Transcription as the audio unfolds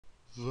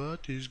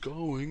What is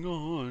going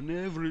on,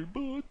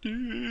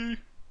 everybody?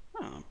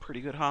 Oh,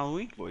 pretty good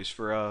Halloween voice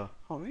for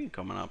Halloween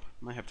coming up.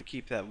 Might have to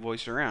keep that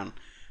voice around.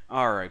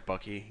 Alright,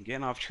 Bucky,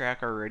 getting off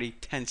track already,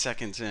 10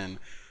 seconds in.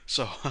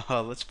 So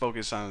let's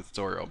focus on the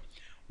tutorial.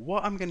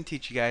 What I'm going to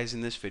teach you guys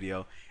in this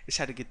video is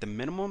how to get the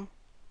minimum,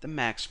 the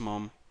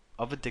maximum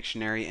of a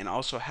dictionary, and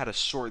also how to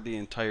sort the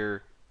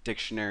entire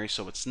dictionary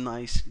so it's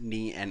nice,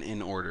 neat, and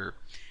in order.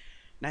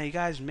 Now you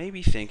guys may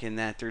be thinking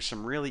that there's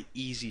some really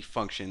easy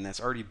function that's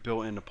already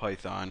built into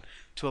Python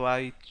to allow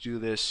you to do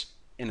this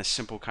in a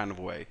simple kind of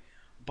way.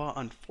 But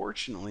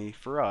unfortunately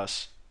for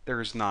us,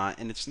 there is not,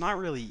 and it's not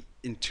really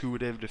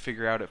intuitive to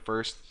figure out at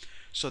first.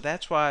 So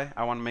that's why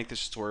I want to make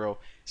this tutorial.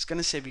 It's going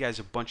to save you guys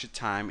a bunch of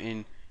time,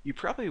 and you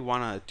probably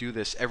want to do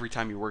this every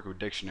time you work with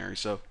dictionary.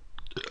 So,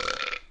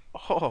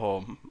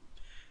 oh,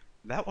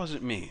 that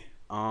wasn't me.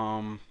 So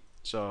I'm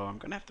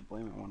going to have to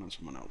blame it on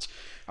someone else.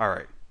 All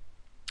right.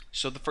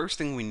 So the first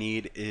thing we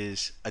need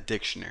is a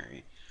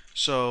dictionary.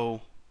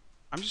 So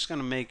I'm just going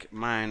to make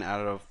mine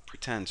out of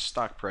pretend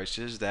stock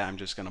prices that I'm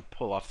just going to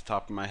pull off the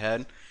top of my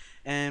head.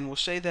 And we'll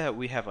say that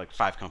we have like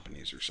 5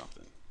 companies or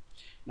something.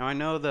 Now I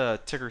know the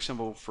ticker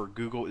symbol for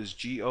Google is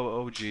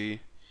GOOG,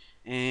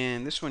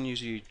 and this one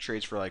usually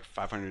trades for like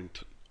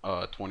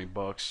 520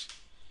 bucks.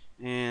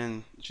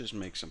 And let's just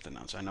make something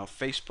else. I know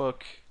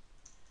Facebook,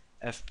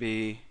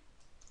 FB,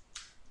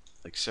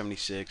 like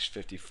 76,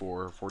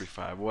 54,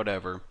 45,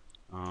 whatever.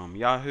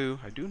 Yahoo,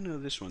 I do know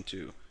this one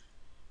too.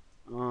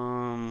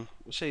 We'll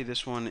say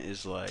this one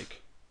is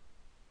like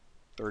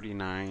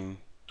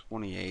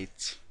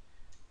 39.28.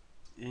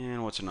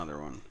 And what's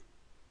another one?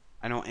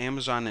 I know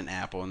Amazon and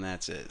Apple, and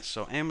that's it.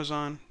 So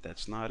Amazon,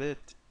 that's not it.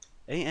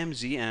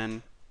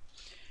 AMZN.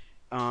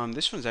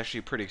 This one's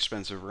actually pretty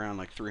expensive, around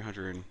like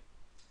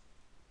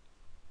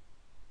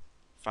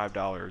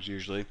 $305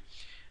 usually.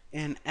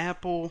 And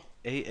Apple,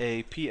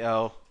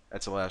 AAPL,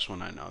 that's the last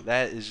one I know.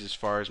 That is as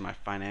far as my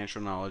financial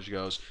knowledge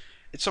goes.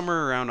 It's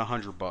somewhere around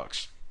 100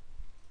 bucks.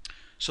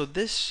 So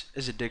this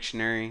is a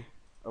dictionary.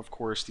 Of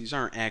course, these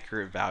aren't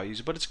accurate values,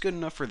 but it's good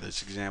enough for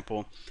this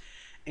example.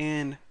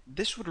 And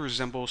this would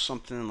resemble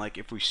something like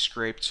if we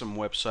scraped some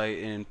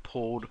website and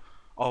pulled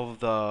all of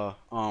the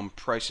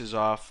prices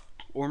off,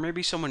 or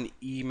maybe someone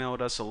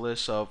emailed us a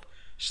list of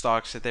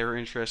stocks that they were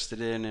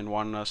interested in and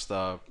wanted us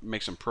to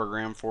make some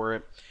program for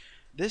it.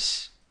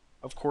 This,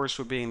 of course,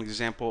 would be an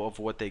example of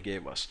what they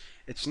gave us.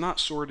 It's not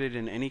sorted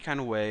in any kind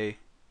of way,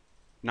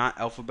 not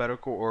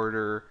alphabetical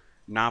order,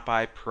 not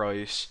by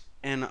price,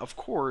 and of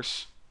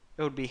course,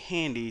 it would be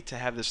handy to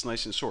have this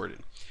nice and sorted.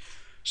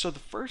 So the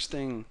first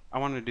thing I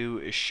want to do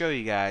is show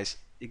you guys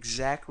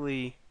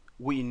exactly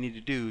what you need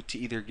to do to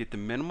either get the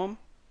minimum,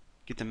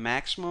 get the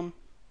maximum,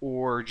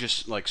 or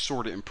just like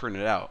sort it and print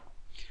it out.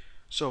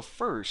 So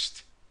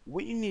first,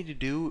 what you need to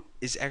do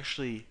is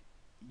actually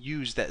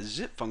use that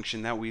zip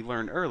function that we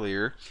learned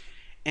earlier,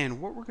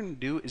 and what we're going to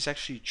do is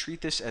actually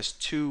treat this as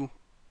two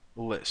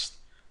lists.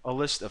 A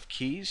list of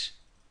keys,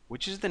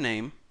 which is the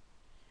name,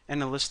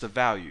 and a list of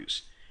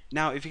values.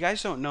 Now, if you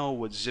guys don't know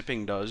what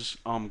zipping does,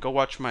 go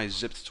watch my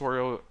zip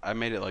tutorial. I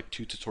made it like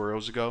 2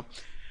 tutorials ago.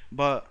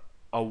 But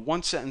a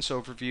one sentence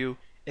overview,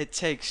 it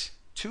takes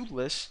two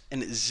lists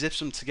and it zips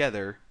them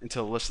together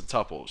into a list of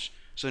tuples.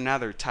 So now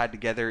they're tied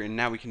together, and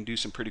now we can do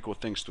some pretty cool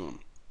things to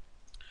them.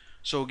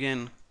 So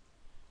again,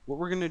 what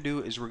we're going to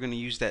do is we're going to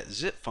use that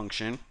zip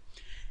function.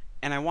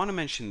 And I want to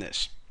mention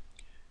this.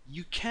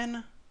 You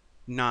can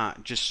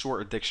not just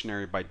sort a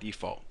dictionary by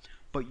default,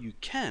 but you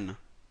can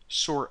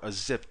sort a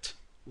zipped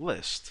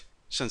list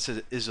since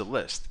it is a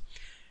list.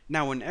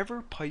 Now,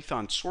 whenever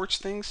Python sorts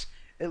things,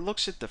 it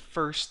looks at the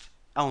first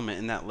element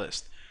in that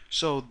list.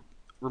 So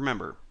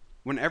remember,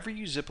 whenever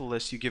you zip a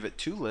list, you give it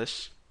two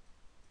lists,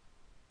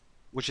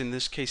 which in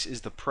this case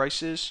is the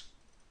prices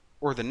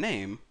or the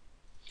name,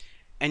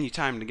 and you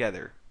tie them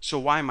together. So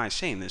why am I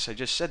saying this? I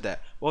just said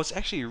that. Well, it's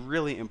actually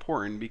really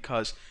important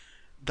because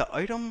the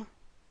item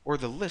or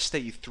the list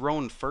that you throw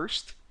in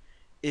first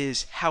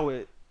is how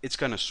it's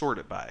going to sort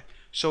it by.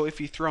 So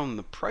if you throw in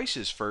the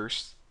prices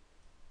first,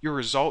 your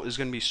result is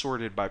going to be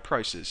sorted by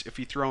prices. If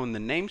you throw in the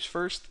names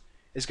first,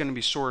 it's going to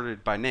be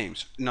sorted by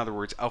names. In other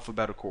words,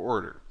 alphabetical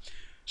order.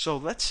 So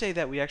let's say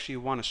that we actually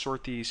want to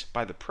sort these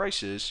by the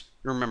prices.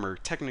 Remember,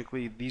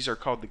 technically these are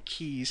called the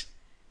keys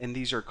and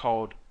these are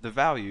called the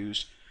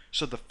values.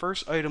 So the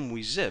first item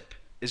we zip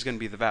is going to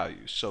be the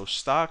values. So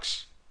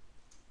stocks,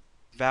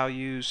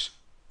 values,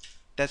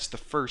 that's the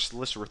first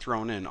list we're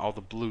throwing in, all the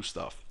blue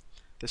stuff.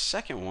 The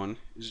second one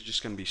is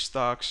just going to be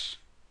stocks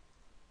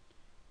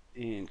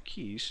and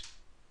keys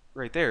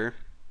right there.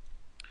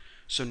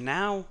 So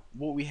now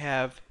what we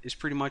have is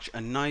pretty much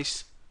a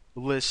nice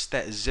list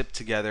that is zipped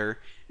together,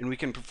 and we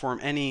can perform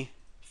any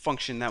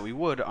function that we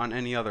would on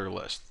any other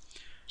list.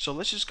 So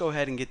let's just go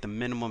ahead and get the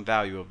minimum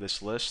value of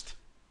this list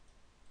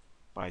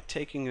by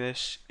taking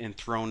this and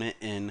throwing it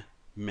in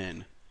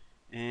min.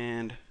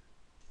 And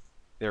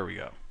there we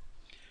go.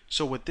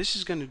 So what this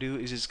is going to do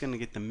is it's going to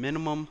get the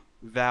minimum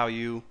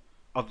value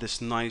of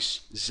this nice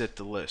zipped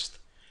list.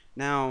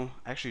 Now,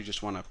 I actually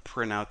just want to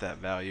print out that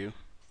value.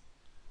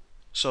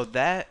 So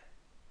that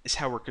is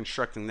how we're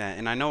constructing that.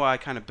 And I know I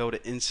kind of built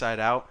it inside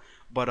out,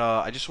 but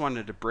I just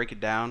wanted to break it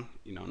down,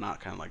 you know, not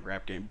kind of like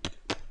rap game,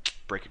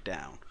 break it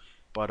down.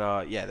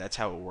 But yeah, that's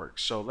how it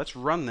works. So let's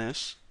run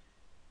this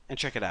and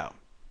check it out.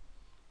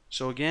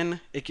 So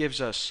again, it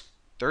gives us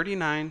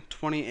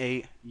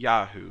 3928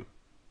 Yahoo.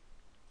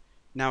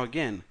 Now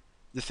again,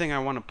 the thing I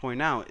want to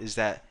point out is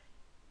that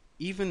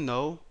even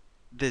though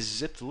this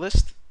zipped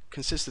list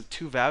consists of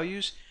two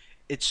values,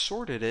 it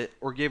sorted it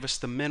or gave us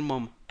the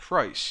minimum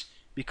price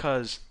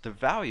because the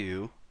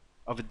value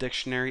of a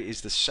dictionary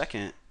is the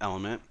second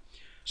element.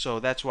 So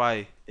that's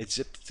why it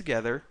zipped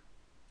together,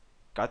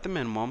 got the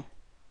minimum,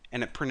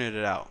 and it printed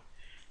it out.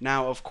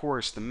 Now, of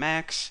course, the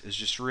max is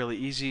just really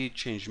easy.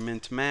 Change min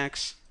to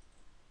max,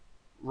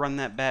 run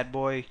that bad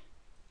boy,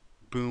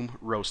 boom,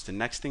 roasted.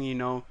 Next thing you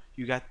know,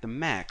 you got the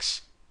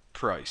max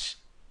price.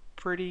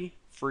 Pretty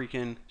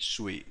freaking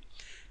sweet.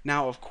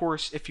 Now, of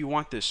course, if you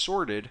want this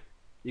sorted,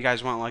 you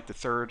guys want like the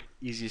third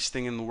easiest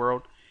thing in the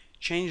world,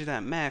 change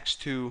that max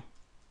to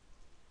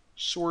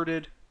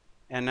sorted,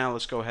 and now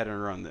let's go ahead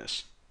and run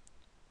this.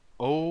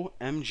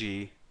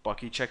 OMG,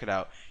 Bucky, check it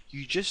out.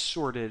 You just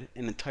sorted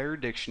an entire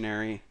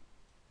dictionary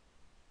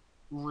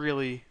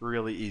really,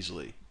 really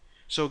easily.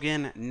 So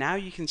again, now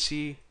you can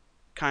see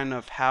kind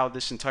of how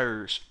this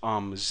entire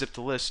zipped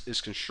list is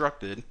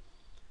constructed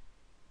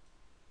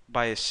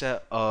by a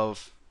set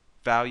of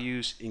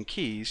values and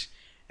keys.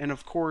 And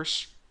of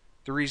course,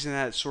 the reason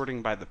that it's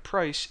sorting by the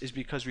price is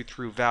because we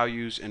threw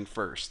values in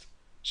first.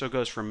 So it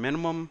goes from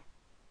minimum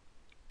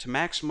to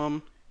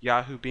maximum,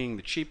 Yahoo being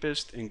the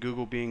cheapest and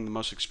Google being the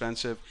most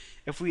expensive.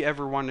 If we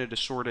ever wanted to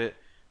sort it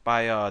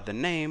by the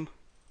name,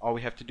 all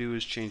we have to do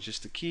is change this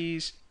to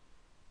keys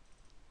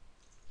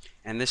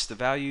and this to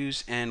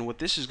values. And what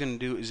this is going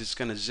to do is it's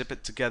going to zip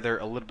it together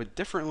a little bit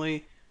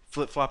differently,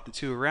 flip-flop the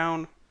two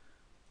around,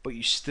 but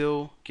you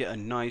still get a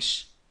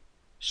nice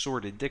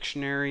sorted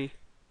dictionary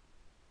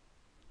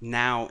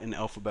now in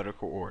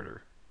alphabetical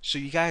order. So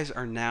you guys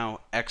are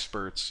now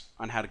experts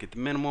on how to get the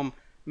minimum,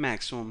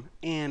 maximum,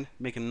 and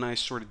make a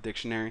nice sorted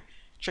dictionary.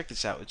 Check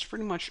this out. It's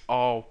pretty much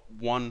all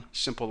one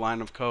simple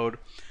line of code.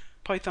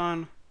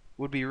 Python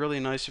would be really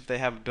nice if they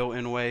have a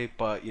built-in way,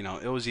 but you know,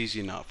 it was easy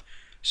enough.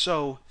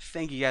 So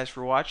thank you guys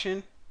for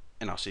watching,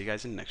 and I'll see you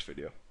guys in the next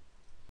video.